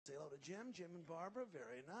Say hello to Jim and Barbara.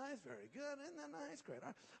 Very nice, very good. Isn't that nice? Great.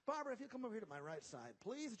 All right. Barbara, if you'll come over here to my right side,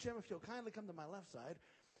 please. Jim, if you'll kindly come to my left side.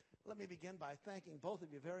 Let me begin by thanking both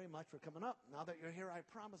of you very much for coming up. Now that you're here, I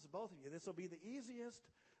promise both of you this will be the easiest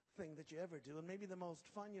thing that you ever do and maybe the most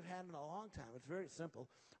fun you've had in a long time. It's very simple.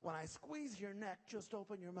 When I squeeze your neck, just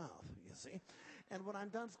open your mouth, you see. And when I'm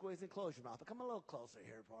done squeezing, close your mouth. But come a little closer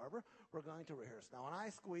here, Barbara. We're going to rehearse. Now, when I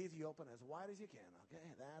squeeze, you open as wide as you can, okay?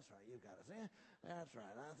 That's right. You've got it. See? That's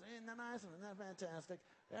right. Isn't that nice? Isn't that fantastic?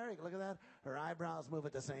 There you go. Look at that. Her eyebrows move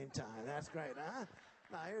at the same time. That's great, huh?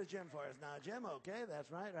 Now, here's Jim for us. Now, Jim, okay,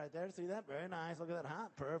 that's right there. See that? Very nice. Look at that, huh?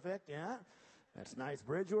 Perfect, yeah. That's nice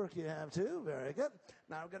bridge work you have, too. Very good.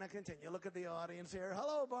 Now, we're going to continue. Look at the audience here.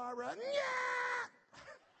 Hello, Barbara. Yeah!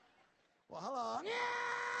 Well, hello.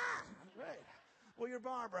 Yeah! Great. Well, you're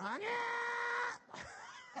Barbara, huh?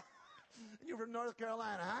 Yeah! You're from North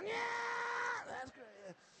Carolina, huh? Yeah! That's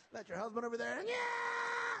great. That's your husband over there. Yeah!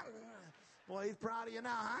 Boy, he's proud of you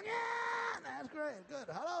now, huh? Yeah! That's great. Good.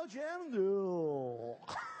 Hello, Jim.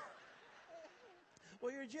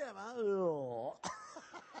 Well, you're Jim, huh?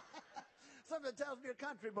 Something tells me you're a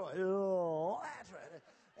country boy. That's right.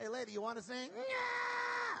 Hey, lady, you want to sing?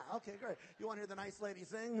 Yeah! Okay, great. You want to hear the nice lady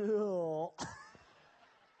sing?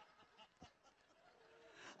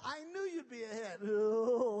 I knew you'd be a hit.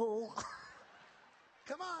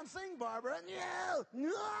 Come on, sing, Barbara.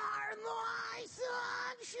 You are my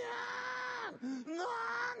sunshine. No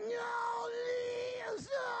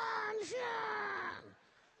sunshine.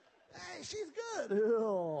 Hey, she's good.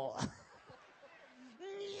 You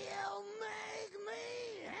make me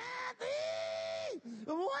happy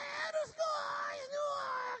when the skies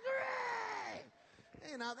are gray.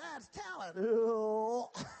 Hey, now that's talent.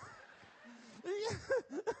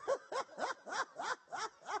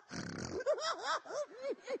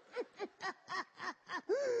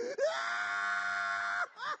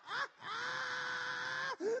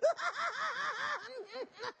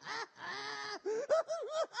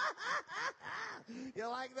 You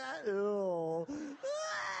like that?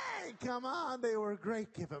 Hey, come on. They were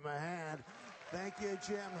great. Give him a hand. Thank you,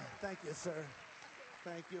 Jim. Thank you, sir.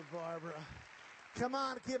 Thank you, Barbara. Come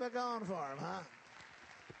on, keep it going for him, huh?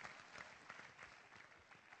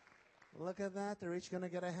 Look at that. They're each going to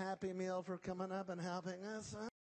get a Happy Meal for coming up and helping us. Huh?